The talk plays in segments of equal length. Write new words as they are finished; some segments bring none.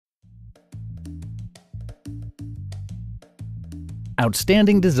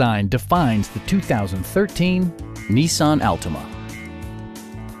Outstanding design defines the 2013 Nissan Altima.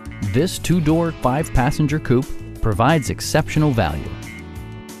 This two-door, five-passenger coupe provides exceptional value.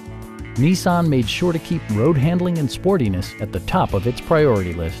 Nissan made sure to keep road handling and sportiness at the top of its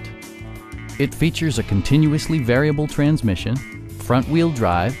priority list. It features a continuously variable transmission, front-wheel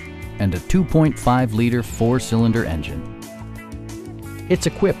drive, and a 2.5-liter four-cylinder engine. It's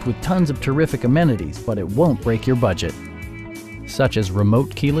equipped with tons of terrific amenities, but it won't break your budget, such as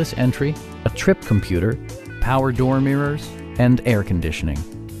remote keyless entry, a trip computer, power door mirrors, and air conditioning.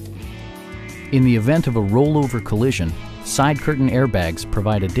 In the event of a rollover collision, side curtain airbags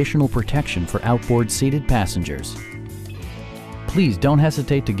provide additional protection for outboard seated passengers. Please don't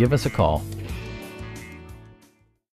hesitate to give us a call.